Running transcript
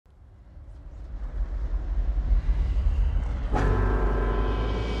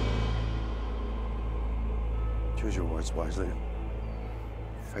Choose your words wisely.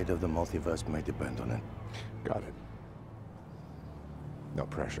 Fate of the multiverse may depend on it. Got it. No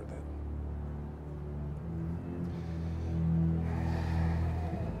pressure, then.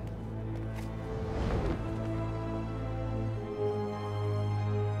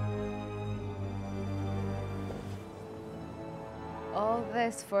 All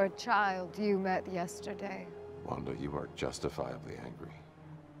this for a child you met yesterday. Wanda, you are justifiably angry.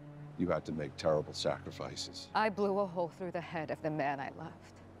 You had to make terrible sacrifices. I blew a hole through the head of the man I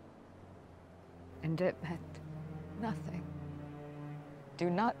loved. And it meant nothing. Do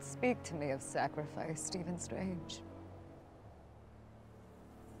not speak to me of sacrifice, Stephen Strange.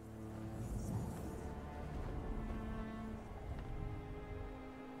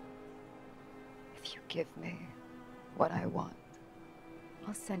 If you give me what I want,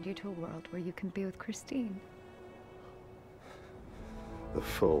 I'll send you to a world where you can be with Christine. The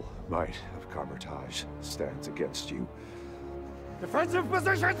full might of Carmitage stands against you. Defensive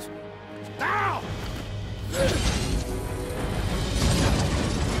positions! Now!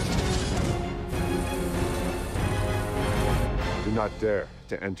 Do not dare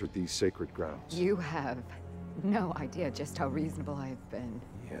to enter these sacred grounds. You have no idea just how reasonable I've been.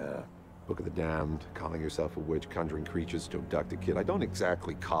 Yeah. Book of the Damned, calling yourself a witch, conjuring creatures to abduct a kid. I don't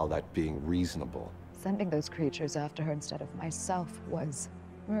exactly call that being reasonable. Sending those creatures after her instead of myself was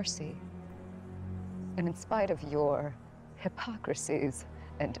mercy. And in spite of your hypocrisies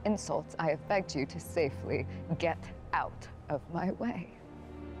and insults, I have begged you to safely get out of my way.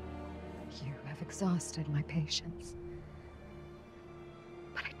 You have exhausted my patience.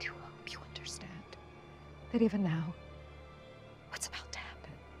 But I do hope you understand that even now, what's about to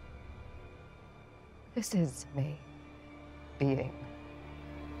happen, this is me being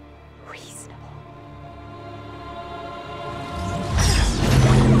reasonable.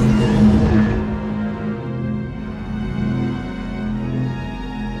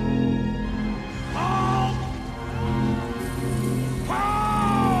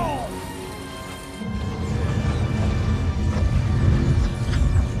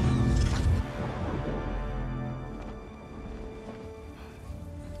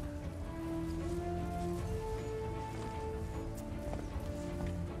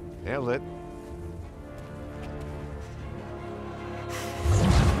 Nailed it.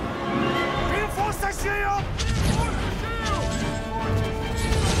 Reinforce the shield!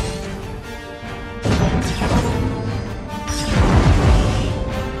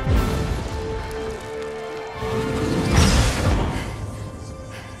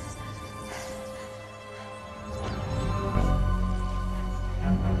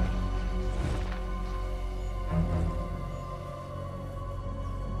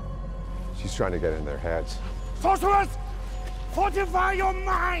 She's trying to get in their heads. Sorceress! Fortify your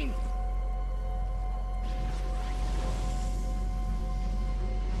mind!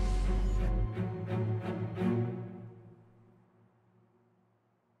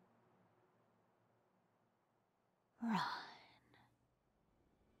 Run.